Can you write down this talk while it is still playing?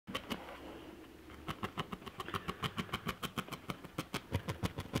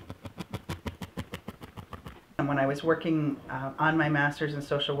when I was working on my master's in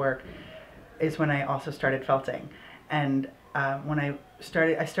social work is when I also started felting. And when I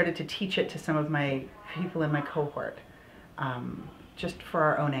started to teach it to some of my people in my cohort, just for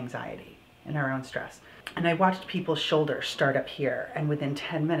our own anxiety and our own stress. And I watched people's shoulders start up here, and within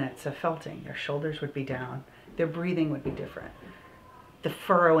 10 minutes of felting, their shoulders would be down, their breathing would be different. The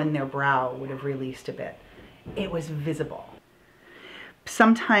furrow in their brow would have released a bit. It was visible.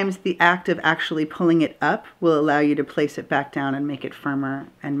 Sometimes the act of actually pulling it up will allow you to place it back down and make it firmer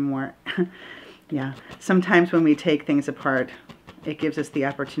and more, yeah. Sometimes when we take things apart, it gives us the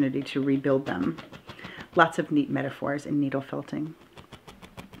opportunity to rebuild them. Lots of neat metaphors in needle felting.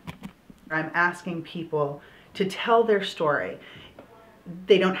 I'm asking people to tell their story.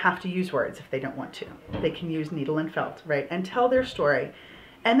 They don't have to use words if they don't want to. They can use needle and felt, right? And tell their story,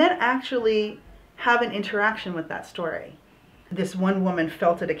 and then actually have an interaction with that story. This one woman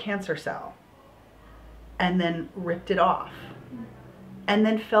felted a cancer cell and then ripped it off and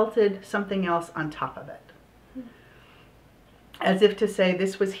then felted something else on top of it. As if to say,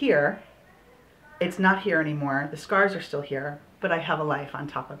 this was here, it's not here anymore, the scars are still here, but I have a life on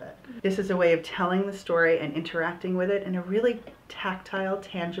top of it. This is a way of telling the story and interacting with it in a really tactile,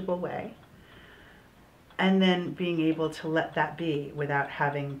 tangible way. And then being able to let that be without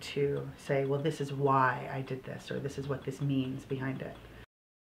having to say, well, this is why I did this, or this is what this means behind it.